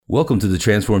Welcome to the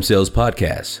Transform Sales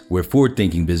Podcast, where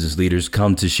forward-thinking business leaders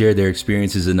come to share their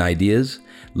experiences and ideas,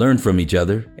 learn from each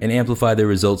other, and amplify their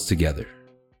results together.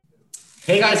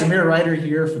 Hey guys, Amir Ryder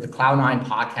here for the Cloud9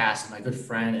 podcast. My good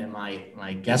friend and my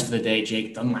guest for the day,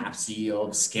 Jake Dunlap, CEO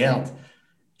of Scaled.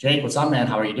 Jake, what's up, man?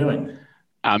 How are you doing?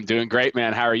 I'm doing great,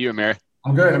 man. How are you, Amir?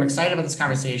 I'm good. I'm excited about this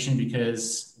conversation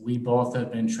because we both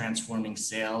have been transforming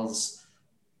sales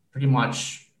pretty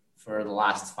much for the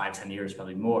last 5-10 years,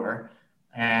 probably more.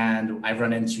 And I've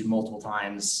run into multiple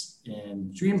times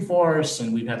in Dreamforce,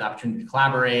 and we've had the opportunity to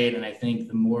collaborate. And I think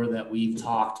the more that we've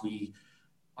talked, we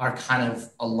are kind of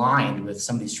aligned with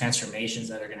some of these transformations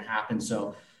that are going to happen.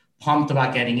 So pumped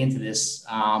about getting into this.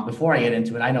 Before I get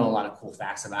into it, I know a lot of cool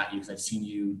facts about you because I've seen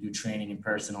you do training in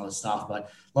person, all this stuff,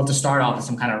 but love to start off with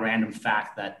some kind of random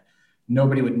fact that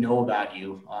nobody would know about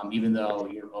you, even though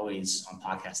you're always on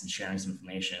podcasts and sharing some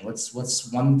information.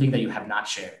 What's one thing that you have not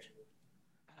shared?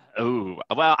 Oh,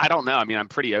 well, I don't know. I mean, I'm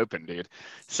pretty open, dude.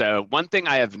 So one thing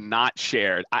I have not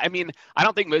shared, I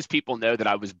don't think most people know that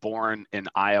I was born in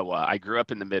Iowa. I grew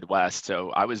up in the Midwest. So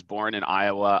I was born in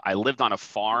Iowa. I lived on a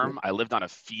farm. I lived on a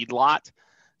feedlot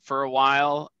for a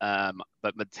while.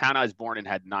 But the town I was born in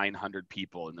had 900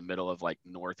 people in the middle of like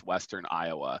northwestern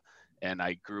Iowa. And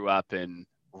I grew up in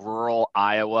rural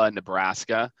Iowa,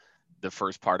 Nebraska, the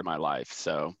first part of my life.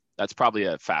 So that's probably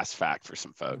a fast fact for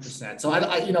some folks. 100%. So I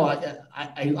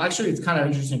actually, it's kind of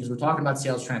interesting because we're talking about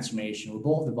sales transformation. We're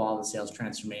both involved in sales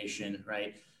transformation,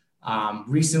 right?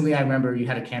 Recently, I remember you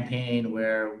had a campaign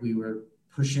where we were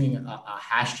pushing a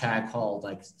hashtag called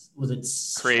was it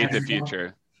Create the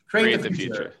Future? Create the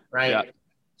future, right? Yeah.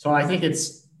 So I think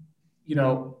it's,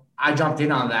 I jumped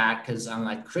in on that because I'm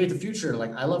like, create the future.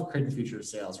 Like I love creating the future of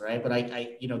sales, right? But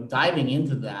I diving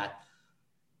into that,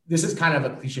 this is kind of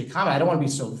a cliche comment. I don't want to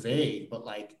be so vague, but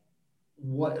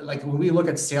when we look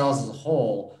at sales as a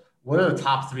whole, what are the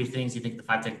top 3 things you think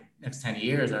the next 10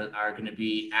 years are going to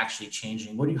be actually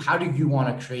changing? How do you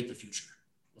want to create the future?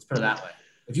 Let's put it that way.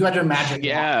 If you had to imagine.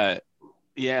 Yeah.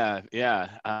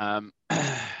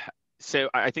 So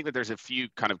I think that there's a few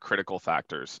kind of critical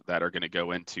factors that are going to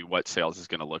go into what sales is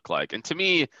going to look like. And to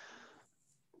me,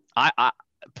 I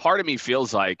part of me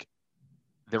feels like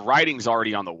the writing's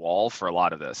already on the wall for a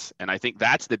lot of this. And I think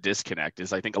that's the disconnect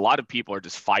is I think a lot of people are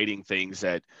just fighting things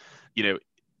that,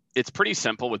 it's pretty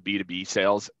simple with B2B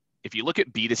sales. If you look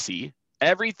at B2C,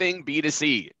 everything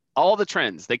B2C, all the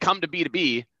trends, they come to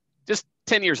B2B just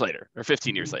 10 years later or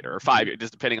 15 years later or 5 years,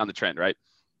 just depending on the trend, right?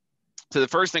 So the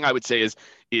first thing I would say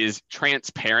is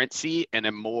transparency and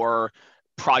a more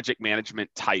project management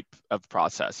type of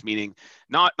process, meaning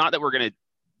not that we're going to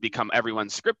become everyone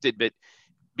scripted, but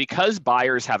because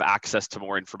buyers have access to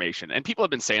more information, and people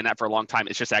have been saying that for a long time,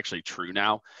 it's just actually true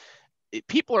now.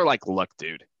 People are like, look,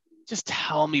 dude, just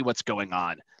tell me what's going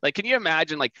on. Like, can you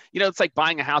imagine, it's like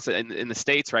buying a house in the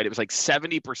States, right? It was like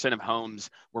 70% of homes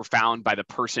were found by the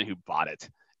person who bought it,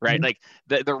 right? Mm-hmm.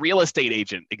 Like the real estate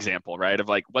agent example, right? Of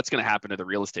like, what's going to happen to the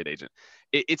real estate agent?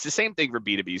 It's the same thing for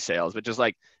B2B sales, but just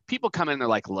like people come in, they're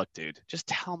like, look, dude, just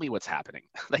tell me what's happening.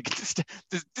 Like, just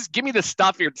give me the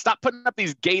stuff here. Stop putting up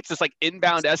these gates, this like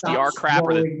inbound SDR crap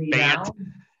or the band.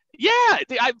 Yeah,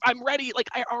 I'm ready. Like,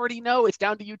 I already know it's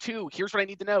down to you too. Here's what I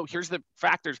need to know. Here's the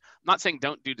factors. I'm not saying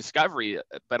don't do discovery,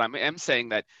 but I am saying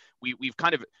that we've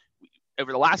kind of,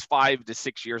 over the last 5 to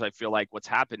 6 years, I feel like what's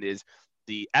happened is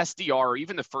the SDR, or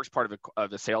even the first part of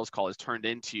the sales call, has turned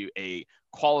into the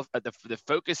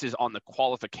focus is on the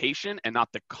qualification and not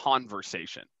the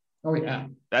conversation. Oh yeah.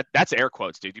 That's air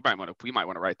quotes, dude. We might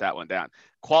want to write that one down.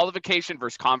 Qualification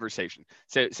versus conversation.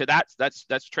 So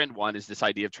that's trend 1 is this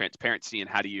idea of transparency and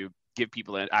how do you give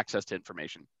people access to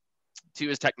information. 2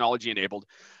 is technology enabled.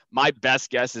 My best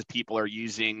guess is people are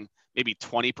using maybe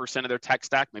 20% of their tech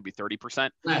stack, maybe 30%.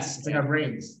 Less. It's like our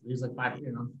brains. We use like 5,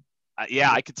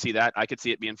 Yeah, I could see that. I could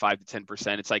see it being 5 to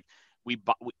 10%. It's like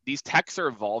these techs are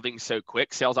evolving so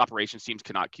quick. Sales operations teams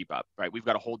cannot keep up, right? We've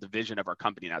got a whole division of our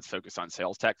company that's focused on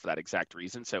sales tech for that exact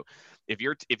reason. So if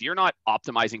you're not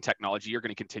optimizing technology, you're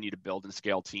going to continue to build and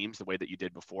scale teams the way that you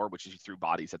did before, which is you threw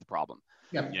bodies at the problem.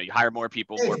 Yep. You hire more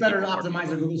people. It's better to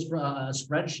optimize a Google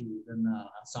spreadsheet than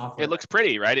software. It looks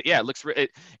pretty, right?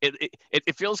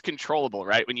 It feels controllable,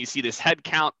 right? When you see this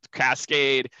headcount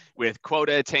cascade with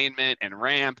quota attainment and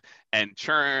ramp and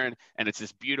churn, and it's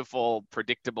this beautiful,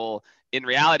 predictable. In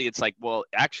reality, it's like, well,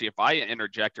 actually, if I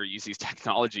interject or use these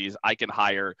technologies, I can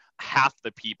hire half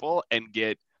the people and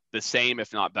get the same,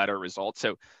 if not better, results.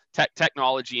 So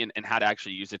technology and how to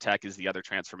actually use the tech is the other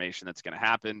transformation that's going to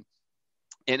happen.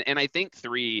 And I think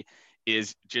 3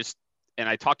 is just, and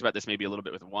I talked about this maybe a little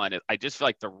bit with 1, I just feel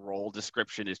like the role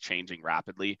description is changing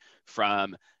rapidly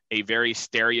from a very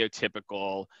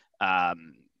stereotypical,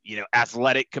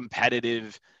 athletic,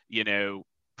 competitive,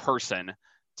 person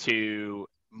to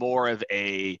more of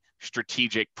a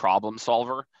strategic problem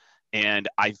solver. And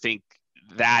I think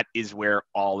that is where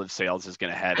all of sales is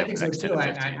going to head I over think the so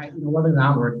next 10 too. to 15. One thing that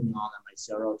I'm working on that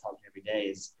my CRO tells me every day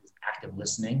is active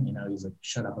listening. He's like,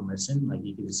 shut up and listen. Like,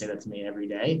 you can just say that to me every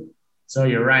day. So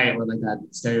you're right, where like that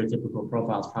stereotypical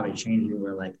profile is probably changing,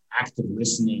 where like active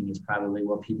listening is probably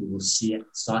what people will see it,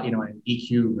 in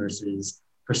EQ versus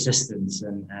persistence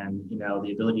and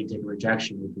the ability to take a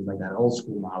rejection, which is like that old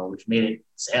school model, which made it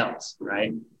sales,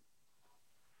 right?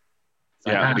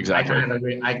 So Yeah, exactly. I kind of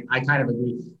agree. I kind of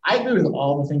agree. I agree with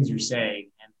all the things you're saying,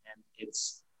 and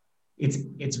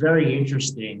it's very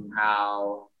interesting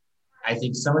how I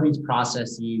think some of these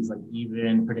processes, like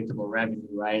even predictable revenue,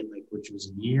 right, like which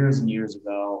was years and years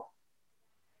ago,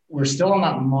 we're still on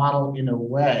that model in a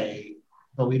way,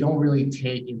 but we don't really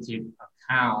take into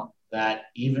account that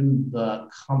even the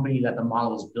company that the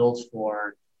model was built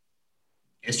for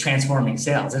is transforming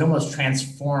sales. It almost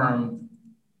transformed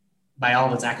by all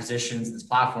of its acquisitions, this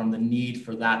platform, the need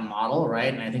for that model,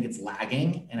 right? And I think it's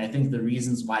lagging. And I think the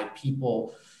reasons why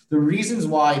people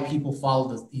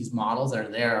follow these models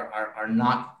are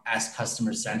not as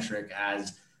customer centric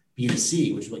as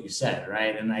B2C, which is what you said,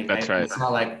 right? And That's right. It's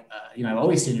not like, I've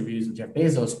always seen interviews with Jeff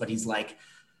Bezos, but he's like,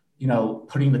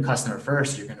 putting the customer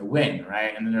first, you're going to win,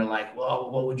 right? And then they're like,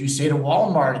 well, what would you say to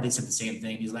Walmart? And they said the same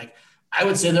thing. He's like, I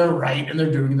would say they're right and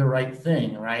they're doing the right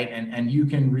thing, right? And you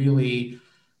can really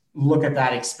look at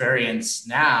that experience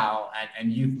now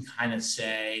and you can kind of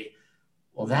say,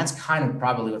 well, that's kind of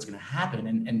probably what's going to happen.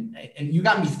 And you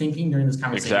got me thinking during this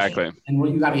conversation. Exactly. And what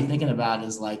you got me thinking about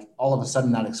is like all of a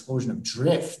sudden that explosion of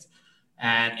Drift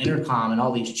and Intercom and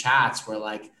all these chats where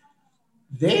like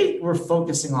they were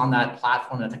focusing on that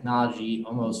platform, that technology,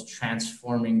 almost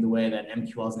transforming the way that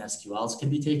MQLs and SQLs can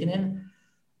be taken in.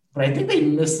 But I think they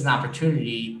missed an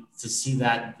opportunity to see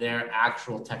that their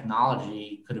actual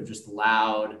technology could have just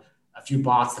allowed a few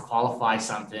bots to qualify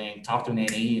something, talk to an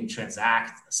AE and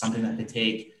transact something that could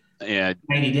take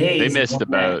 90 days. They missed the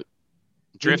boat.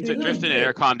 Drift and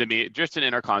Intercom to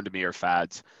me are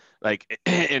fads. Like,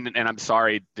 and I'm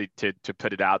sorry to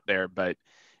put it out there, but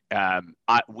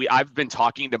I've been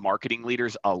talking to marketing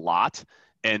leaders a lot,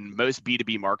 and most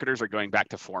B2B marketers are going back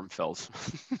to form fills.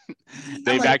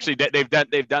 They've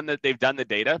done the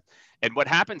data. And what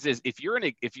happens is if you're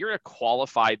a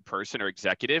qualified person or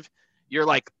executive, you're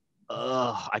like,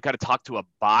 ugh, I got to talk to a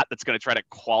bot that's going to try to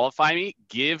qualify me.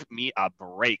 Give me a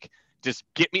break. Just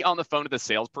get me on the phone to the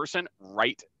salesperson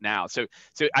right now. So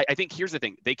I think here's the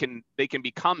thing. They can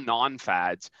become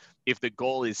non-fads if the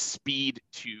goal is speed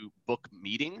to book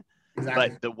meeting. Exactly.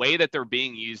 But the way that they're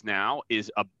being used now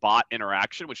is a bot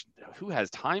interaction, which who has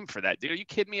time for that, dude? Are you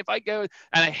kidding me? If I go, and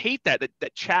I hate that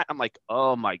chat, I'm like,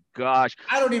 oh my gosh.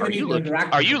 I don't even need to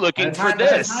interact. Are you looking for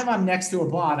this? By the time I'm next to a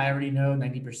bot, I already know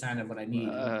 90% of what I need.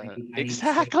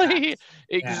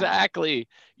 Exactly.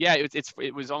 Yeah,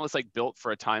 it was almost like built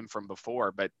for a time from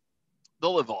before, but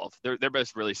they'll evolve. They're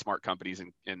both really smart companies,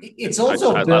 and it's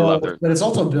also built, but it's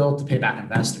also built to pay back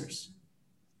investors.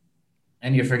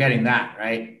 And you're forgetting that,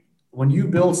 right? When you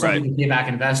build something to pay back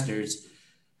investors,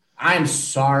 I'm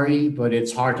sorry, but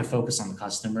it's hard to focus on the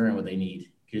customer and what they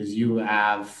need because you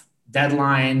have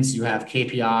deadlines, you have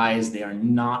KPIs. They are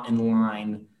not in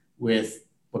line with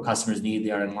what customers need.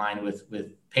 They are in line with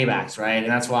paybacks, right? And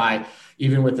that's why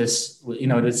even with this,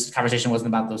 this conversation wasn't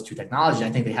about those two technologies. I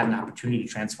think they had an opportunity to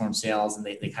transform sales and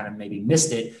they kind of maybe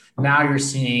missed it. Now you're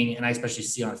seeing, and I especially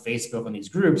see on Facebook on these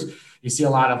groups, you see a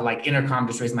lot of like Intercom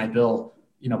just raised my bill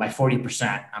by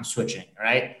 40%, I'm switching,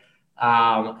 right?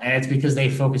 And it's because they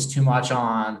focus too much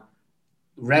on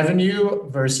revenue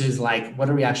versus like, what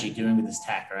are we actually doing with this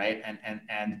tech, right?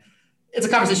 And it's a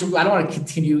conversation. I don't want to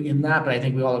continue in that, but I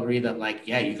think we all agree that like,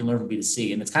 yeah, you can learn from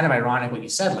B2C. And it's kind of ironic what you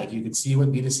said, like you can see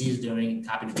what B2C is doing and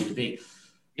copy to B2B.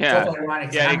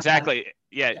 Yeah, exactly.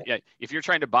 Yeah. If you're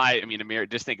trying to buy, Amir,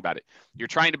 just think about it. You're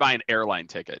trying to buy an airline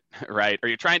ticket, right? Or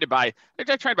you're trying to buy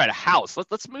a house.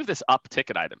 Let's move this up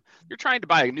ticket item. You're trying to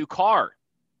buy a new car,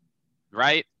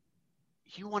 right?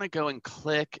 You want to go and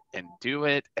click and do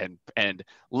it and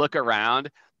look around.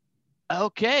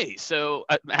 Okay, so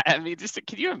just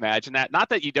can you imagine that? Not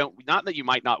that you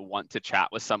might not want to chat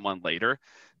with someone later,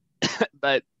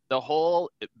 but the whole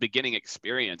beginning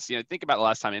experience. Think about the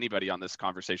last time anybody on this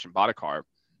conversation bought a car.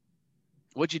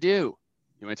 What'd you do?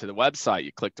 You went to the website,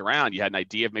 you clicked around, you had an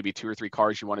idea of maybe 2 or 3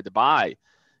 cars you wanted to buy.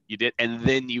 You did, and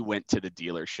then you went to the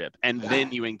dealership, and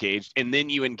then you engaged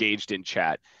in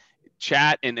chat.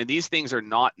 And these things are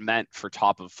not meant for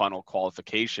top of funnel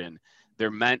qualification. They're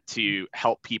meant to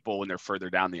help people when they're further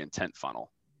down the intent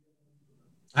funnel.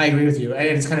 I agree with you.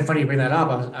 And it's kind of funny you bring that up.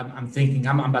 I'm thinking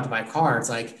I'm about to buy a car. It's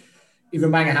like,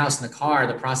 even buying a house and a car,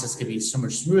 the process could be so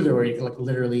much smoother where you can like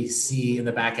literally see in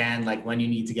the back end, like when you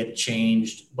need to get it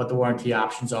changed, what the warranty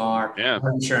options are,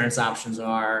 what insurance options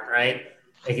are, right?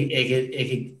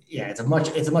 Yeah, it's a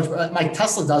much, like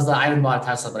Tesla does that. I haven't bought a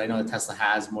Tesla, but I know that Tesla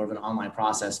has more of an online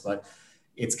process, but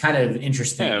it's kind of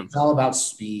interesting. Yeah. It's all about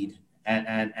speed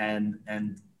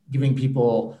and giving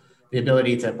people the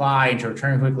ability to buy and to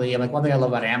return quickly. And like one thing I love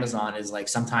about Amazon is like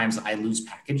sometimes I lose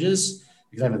packages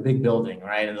because I have a big building,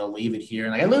 right? And they'll leave it here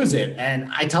and like I lose it. And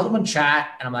I tell them in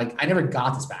chat and I'm like, I never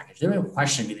got this package. They don't even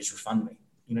question me, they just refund me.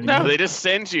 You know what I mean? They just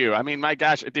send you. I mean, my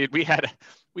gosh, dude,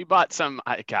 we bought some,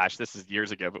 gosh, this is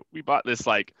years ago, but we bought this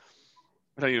like,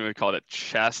 I don't even call it a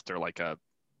chest or like a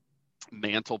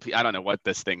mantelpiece. I don't know what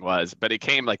this thing was, but it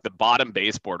came like the bottom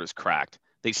baseboard was cracked.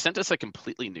 They sent us a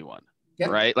completely new one,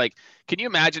 right? Like, can you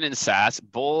imagine in SaaS?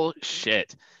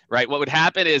 Bullshit. Right. What would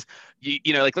happen is,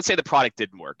 you know, like, let's say the product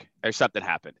didn't work or something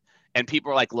happened and people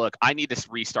are like, look, I need to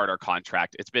restart our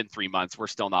contract. It's been 3 months. We're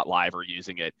still not live or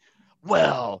using it.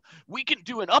 Well, we can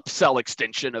do an upsell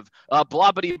extension of blah,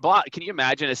 blah, blah. Can you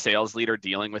imagine a sales leader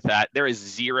dealing with that? There is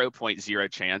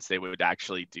 0.0 chance they would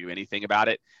actually do anything about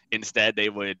it. Instead, they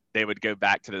would go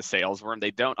back to the sales room.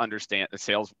 They don't understand the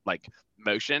sales like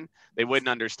motion. They wouldn't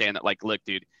understand that, like, look,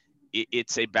 dude,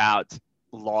 it's about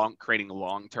creating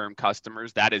long-term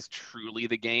customers. That is truly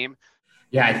the game.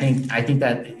 Yeah, I think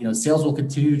that, you know, sales will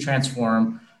continue to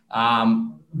transform.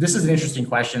 This is an interesting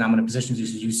question. I'm going to position you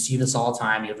so you see this all the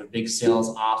time. You have a big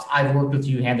sales ops. I've worked with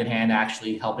you hand in hand,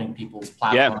 actually helping people's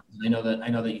platforms. Yeah. I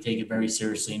know that you take it very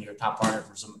seriously and you're a top partner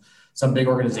for some big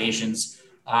organizations.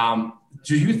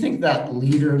 Do you think that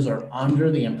leaders are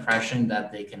under the impression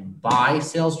that they can buy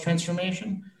sales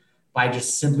transformation by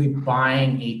just simply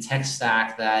buying a tech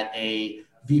stack that a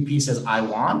VP says, I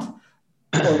want,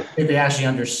 or if they actually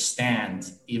understand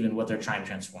even what they're trying to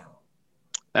transform?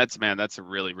 That's a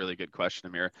really, really good question,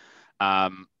 Amir.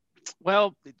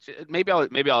 Well, maybe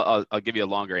I'll give you a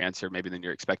longer answer maybe than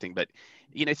you're expecting, but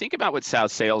you know, think about what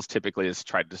sales typically has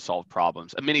tried to solve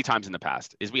problems many times in the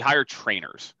past is we hire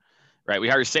trainers, right? We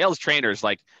hire sales trainers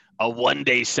like a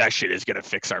 1-day session is going to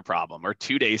fix our problem or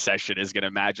 2-day session is going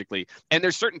to magically, and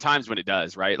there's certain times when it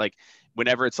does, right? Like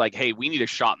whenever it's like, hey, we need a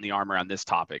shot in the arm around this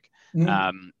topic.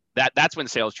 Mm-hmm. That's when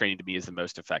sales training to me is the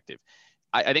most effective.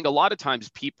 I think a lot of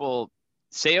times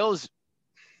sales,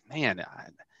 man,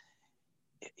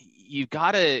 you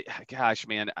gotta, gosh,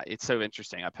 man, it's so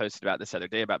interesting. I posted about this other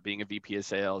day about being a VP of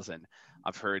sales, and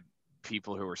I've heard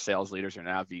people who are sales leaders are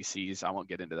now VCs. I won't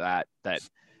get into that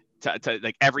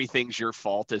like everything's your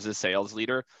fault as a sales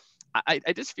leader. I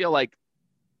just feel like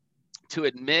to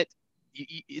admit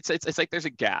it's like there's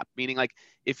a gap, meaning like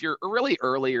if you're really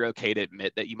early, you're okay to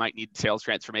admit that you might need sales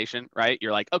transformation, right?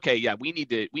 You're like, okay, yeah, we need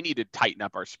to tighten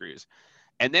up our screws.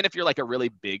 And then if you're like a really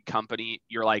big company,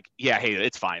 you're like, yeah, hey,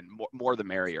 it's fine. More the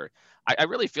merrier. I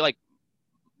really feel like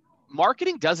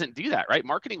marketing doesn't do that, right?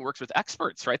 Marketing works with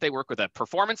experts, right? They work with a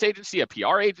performance agency, a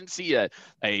PR agency, a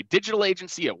digital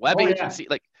agency, a web agency,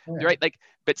 right? Like,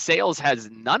 but sales has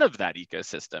none of that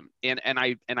ecosystem. And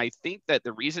I think that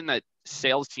the reason that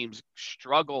sales teams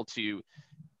struggle to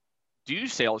do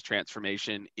sales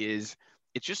transformation is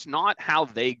it's just not how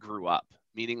they grew up.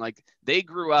 Meaning like they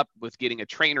grew up with getting a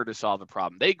trainer to solve a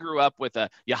problem. They grew up with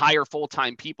you hire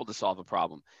full-time people to solve a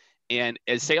problem. And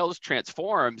as sales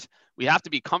transforms, we have to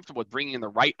be comfortable with bringing in the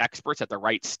right experts at the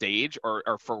right stage or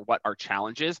for what our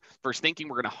challenge is versus thinking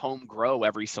we're going to home grow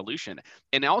every solution.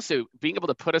 And also being able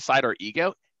to put aside our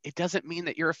ego, it doesn't mean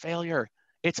that you're a failure.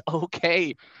 It's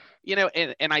okay. You know,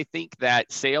 and I think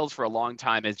that sales for a long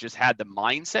time has just had the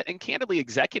mindset, and candidly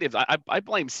executives, I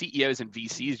blame CEOs and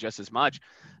VCs just as much.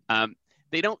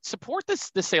 They don't support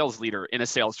the sales leader in a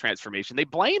sales transformation. They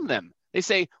blame them. They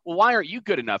say, well, why aren't you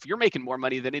good enough? You're making more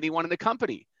money than anyone in the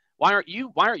company. Why aren't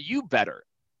you better?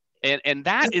 And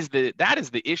that is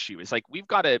the issue. It's like we've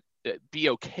got to be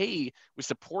okay with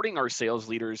supporting our sales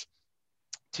leaders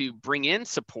to bring in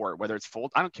support, whether it's full.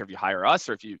 I don't care if you hire us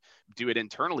or if you do it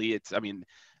internally.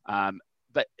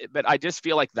 But I just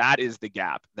feel like that is the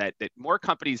gap that more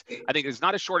companies, I think there's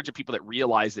not a shortage of people that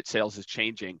realize that sales is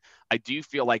changing. I do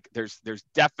feel like there's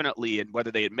definitely, and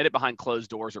whether they admit it behind closed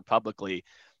doors or publicly,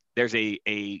 there's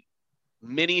a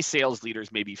many sales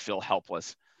leaders maybe feel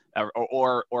helpless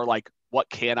or like, what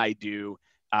can I do?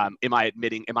 Am I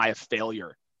a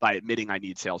failure by admitting I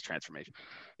need sales transformation?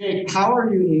 Hey, how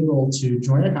are you able to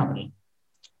join a company,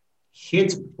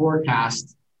 hit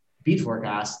forecast, beat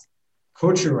forecast,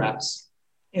 coach your reps,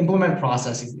 implement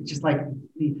processes? It's just like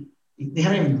they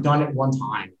haven't even done it one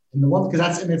time, And the one, because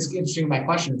that's, and it's interesting, my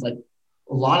question is like,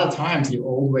 a lot of times the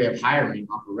old way of hiring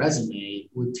off a resume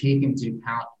would take into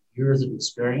account years of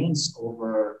experience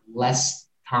over less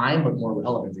time, but more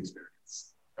relevant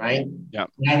experience, right? Yeah.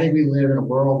 And I think we live in a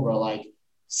world where like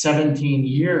 17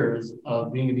 years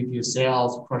of being a VP of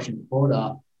sales, crushing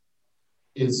quota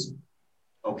is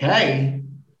okay.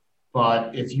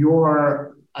 But if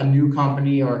you're a new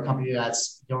company or a company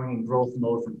that's going in growth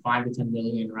mode from 5 to 10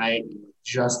 million, right?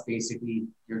 Just basically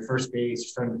your first base, you're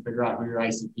starting to figure out who your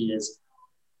ICP is.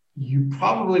 You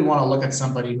probably want to look at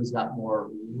somebody who's got more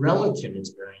relative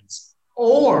experience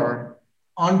or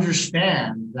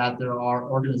understand that there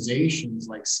are organizations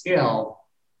like Scale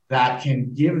that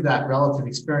can give that relative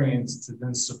experience to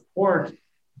then support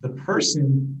the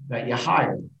person that you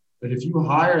hire. But if you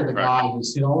hire the guy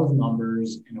who's seen all his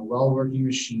numbers in a well-working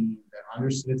machine that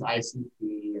understood its ICP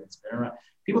and it's been around,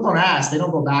 people don't ask, they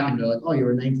don't go back and go like, oh, you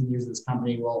were 19 years in this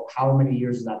company. Well, how many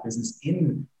years is that business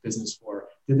in business for?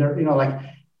 Did there, like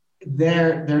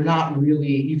they're not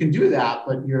really, you can do that,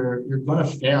 but you're going to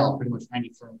fail pretty much 90%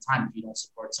 of the time if you don't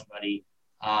support somebody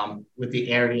with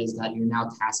the areas that you're now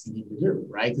tasking him to do,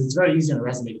 right? Because it's very easy on a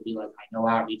resume to be like, I know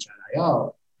Outreach at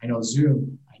IO, I know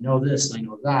Zoom, I know this, I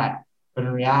know that. But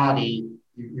in reality,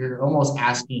 you're almost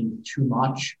asking too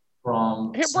much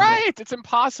from right. It's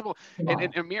impossible.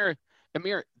 And Amir,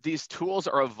 these tools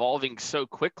are evolving so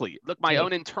quickly. Look, my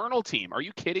own internal team. Are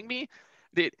you kidding me?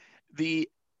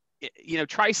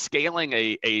 Try scaling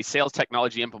a sales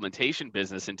technology implementation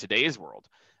business in today's world.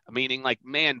 Meaning like,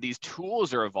 man, these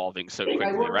tools are evolving so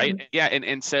quickly, right? Yeah.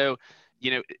 And so,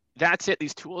 that's it.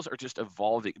 These tools are just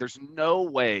evolving. There's no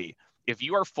way, if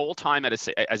you are full-time as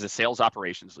a sales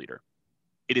operations leader,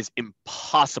 it is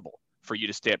impossible for you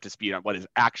to stay up to speed on what is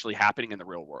actually happening in the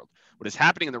real world. What is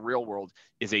happening in the real world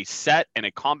is a set and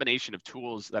a combination of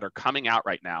tools that are coming out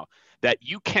right now that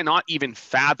you cannot even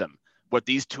fathom what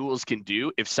these tools can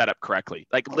do if set up correctly.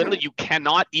 Like literally, you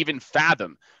cannot even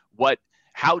fathom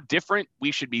how different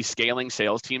we should be scaling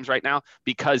sales teams right now,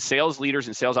 because sales leaders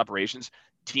and sales operations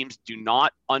teams do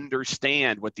not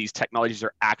understand what these technologies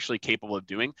are actually capable of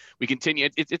doing. We continue,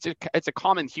 it's a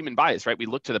common human bias, right? We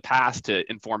look to the past to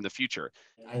inform the future.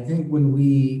 I think when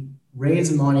we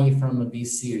raise money from a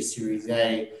VC or Series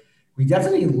A, we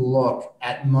definitely look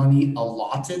at money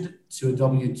allotted to a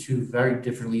W-2 very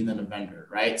differently than a vendor,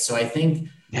 right? So I think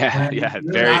very,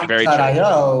 very true.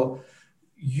 IO,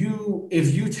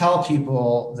 if you tell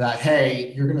people that,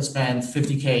 hey, you're going to spend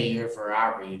 $50K a year for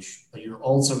Outreach, but you're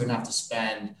also going to have to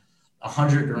spend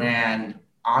 $100,000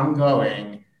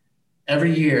 ongoing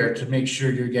every year to make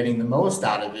sure you're getting the most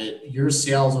out of it, your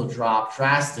sales will drop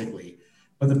drastically.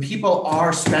 But the people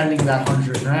are spending that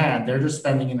 $100,000. They're just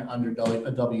spending it under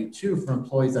a W-2 for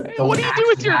employees that don't have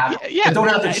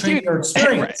the training or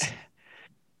experience. Right.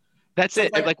 That's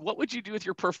it. Like, what would you do with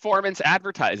your performance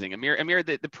advertising, Amir?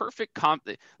 The perfect comp.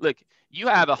 Look, you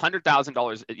have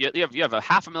 $100,000. You have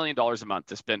 $500,000 a month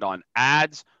to spend on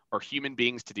ads or human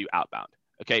beings to do outbound.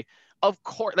 Okay, of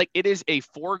course, like it is a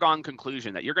foregone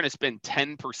conclusion that you're going to spend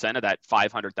 10% of that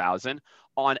 500,000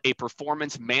 on a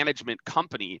performance management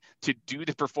company to do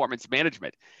the performance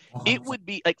management. It would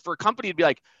be like, for a company to be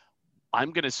like,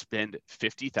 I'm going to spend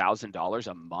 $50,000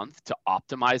 a month to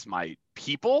optimize my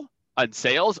people on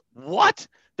sales. What?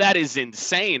 That is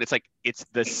insane. It's like, it's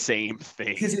the same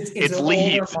thing. It's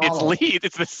leads.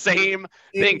 It's the same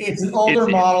thing. It's an older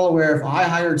model where if I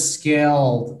hired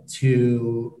Scaled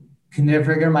to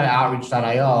configure my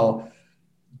Outreach.io,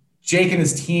 Jake and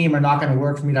his team are not going to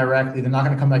work for me directly. They're not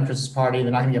going to come to my Christmas party.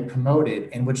 They're not going to get promoted.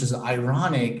 And which is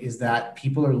ironic is that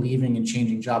people are leaving and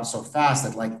changing jobs so fast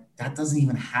that like that doesn't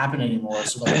even happen anymore.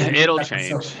 So like, it'll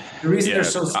change. So the reason they're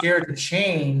so scared to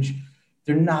change,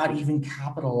 they're not even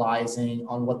capitalizing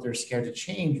on what they're scared to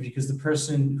change, because the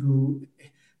person who,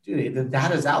 dude, the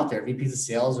data's out there. VPs of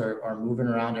sales are moving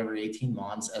around every 18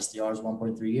 months, SDRs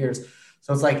 1.3 years.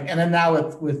 So it's like, and then now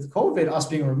with COVID, us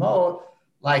being remote,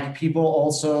 like people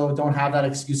also don't have that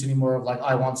excuse anymore of like,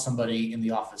 I want somebody in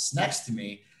the office next to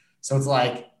me. So it's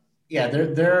like, yeah,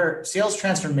 their sales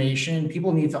transformation,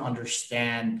 people need to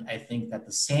understand, I think, that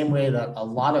the same way that a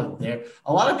lot of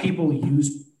people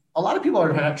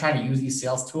are trying to use these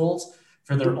sales tools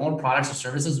for their own products or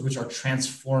services, which are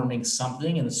transforming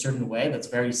something in a certain way that's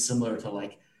very similar to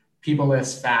like people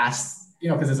list fast,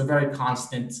 because it's a very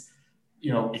constant,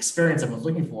 experience everyone's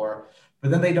looking for. But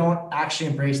then they don't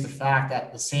actually embrace the fact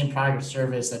that the same product or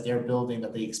service that they're building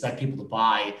that they expect people to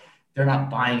buy, they're not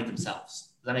buying it themselves.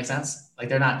 Does that make sense? Like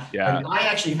they're not. Yeah. Like I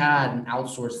actually had an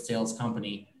outsourced sales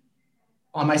company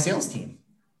on my sales team.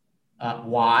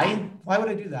 Why? Why would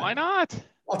I do that? Why not?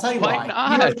 I'll tell you why.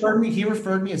 Not? He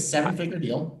referred me a 7-figure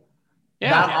deal.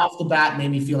 That off the bat made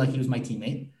me feel like he was my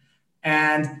teammate.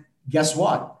 And guess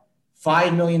what?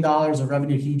 $5 million of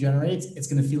revenue he generates, it's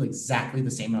going to feel exactly the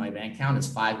same in my bank account as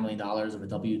 $5 million of a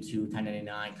W-2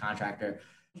 1099 contractor.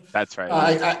 That's right.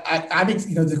 I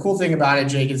think, the cool thing about it,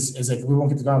 Jake, is like, we won't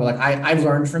get to go on, but like, I've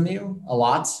learned from you a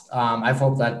lot. I've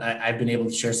hoped that I've been able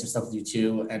to share some stuff with you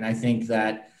too. And I think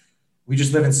that we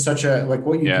just live in such a, like,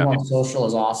 what you do on social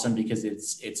is awesome because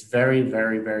it's very,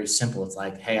 very, very simple. It's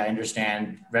like, hey, I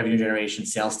understand revenue generation,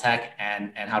 sales tech,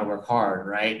 and how to work hard,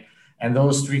 right? And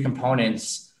those three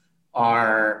components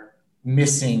are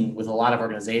missing with a lot of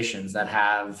organizations that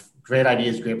have great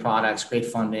ideas, great products, great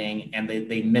funding, and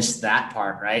they miss that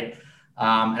part, right?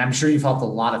 And I'm sure you've helped a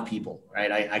lot of people,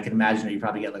 right? I can imagine that you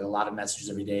probably get like a lot of messages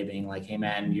every day being like, hey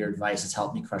man, your advice has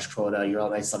helped me crush quota. Your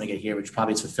advice helped me get here, which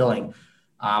probably is fulfilling.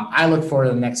 I look forward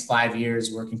to the next 5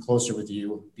 years working closer with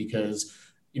you because,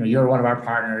 you're one of our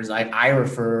partners. I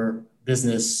refer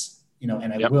business,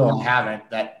 and I haven't,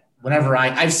 that whenever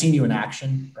I've seen you in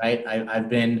action, right? I've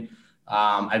been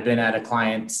at a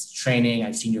client's training.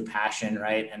 I've seen your passion,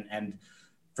 right? And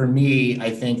for me,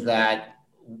 I think that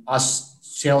us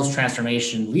sales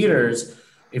transformation leaders,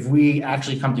 if we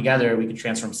actually come together, we can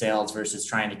transform sales versus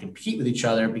trying to compete with each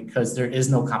other because there is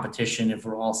no competition if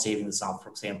we're all saving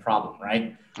the same problem,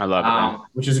 right? I love it,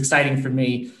 which is exciting for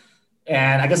me.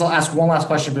 And I guess I'll ask one last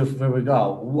question before we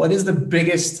go. What is the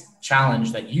biggest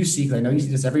challenge that you see? Because I know you see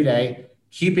this every day,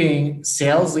 keeping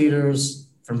sales leaders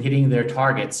from hitting their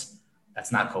targets.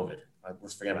 That's not COVID.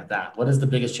 Let's forget about that. What is the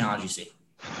biggest challenge you see?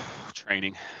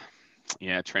 Training.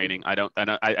 Yeah, training.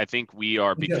 I think we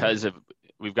are, because of,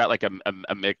 we've got like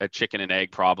a chicken and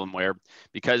egg problem where,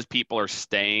 because people are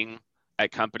staying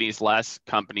at companies less,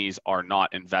 companies are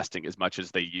not investing as much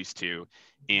as they used to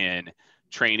in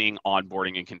training,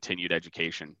 onboarding, and continued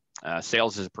education.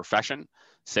 Sales is a profession.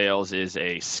 Sales is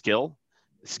a skill.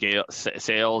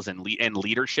 Sales and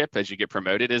leadership, as you get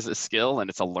promoted, is a skill, and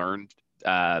it's a learned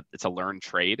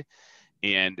trade.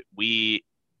 And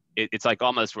it's like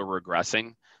almost we're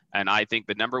regressing. And I think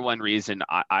the number one reason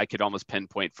I could almost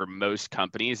pinpoint for most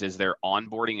companies is their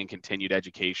onboarding and continued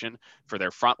education for their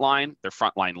frontline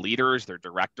leaders, their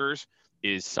directors,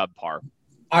 is subpar.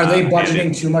 Are they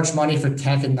budgeting too much money for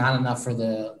tech and not enough for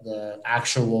the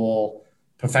actual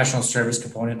professional service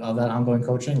component of that ongoing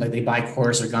coaching? Like they buy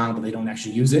course or Gong, but they don't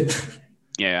actually use it.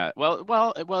 Yeah. Well,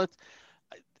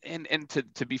 and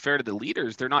to be fair to the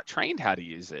leaders, they're not trained how to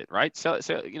use it, right? So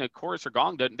Chorus or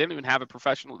Gong don't even have a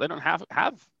professional. They don't have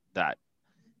that.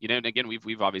 And again,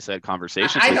 we've obviously had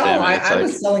conversations with them. I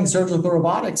was selling surgical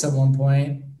robotics at one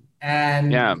point,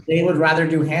 and they would rather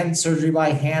do hand surgery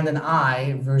by hand and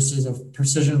eye versus a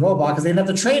precision robot because they didn't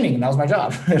have the training, and that was my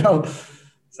job.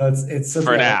 So it's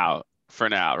for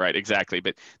now, right? Exactly.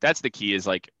 But that's the key. Is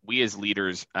like we as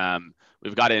leaders,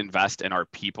 we've got to invest in our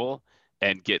people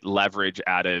and get leverage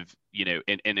out of,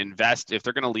 and invest. If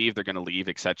they're going to leave, they're going to leave,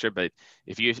 et cetera. But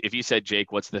if you said,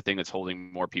 Jake, what's the thing that's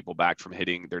holding more people back from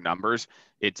hitting their numbers?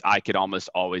 I could almost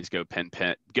always go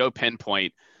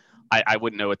pinpoint. I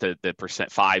wouldn't know what the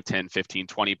percent, 5, 10, 15,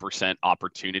 20%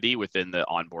 opportunity within the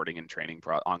onboarding and training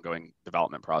ongoing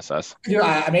development process.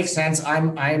 Yeah, it makes sense.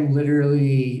 I'm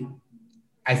literally,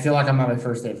 I feel like I'm on my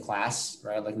first day of class,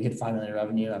 right? Like we hit 5 million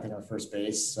revenue, I think on first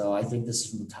base. So I think this is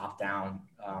from the top down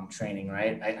training,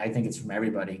 right? I think it's from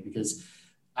everybody because,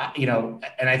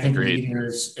 and I think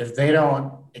leaders, if they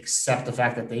don't accept the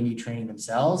fact that they need training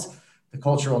themselves, the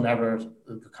culture will never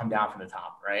come down from the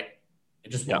top, right?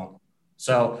 It just won't.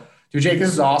 So, dude, Jake,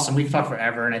 this is awesome. We can talk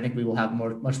forever, and I think we will have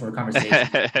much more conversation.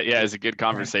 Yeah, it's a good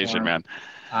conversation, man.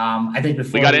 I think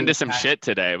we got into some shit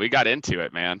today. We got into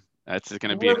it, man. That's going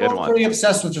to be a good one. We're pretty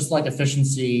obsessed with just like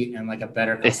efficiency and like a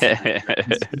better customer experience.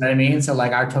 You know what I mean? So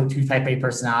like our two type A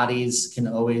personalities can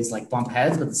always like bump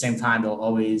heads, but at the same time, we'll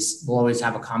always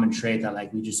have a common trait that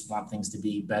like we just want things to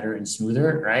be better and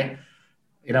smoother, right?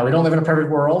 We don't live in a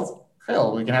perfect world.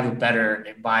 Hell, we can have a better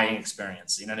buying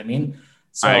experience. You know what I mean?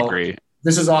 So I agree.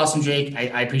 This is awesome, Jake.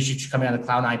 I appreciate you coming on the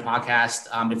Cloud9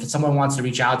 podcast. If someone wants to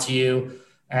reach out to you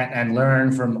and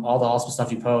learn from all the awesome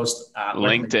stuff you post,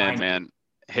 LinkedIn, man.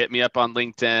 Hit me up on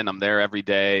LinkedIn. I'm there every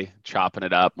day, chopping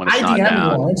it up when it's not down. I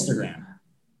DM you on Instagram.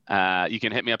 You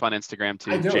can hit me up on Instagram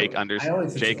too. Jake _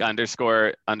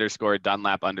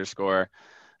 Dunlap _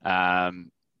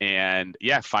 and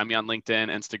yeah, find me on LinkedIn,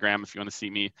 Instagram if you want to see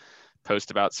me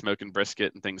post about smoking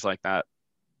brisket and things like that.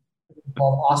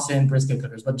 Well, Austin Brisket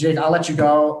Cookers. But Jake, I'll let you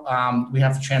go. We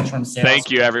have to transform sales.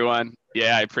 Thank you, everyone.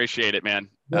 Yeah, I appreciate it, man.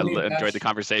 I enjoyed the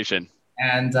conversation.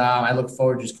 And I look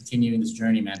forward to just continuing this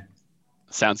journey, man.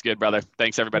 Sounds good, brother.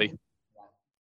 Thanks, everybody.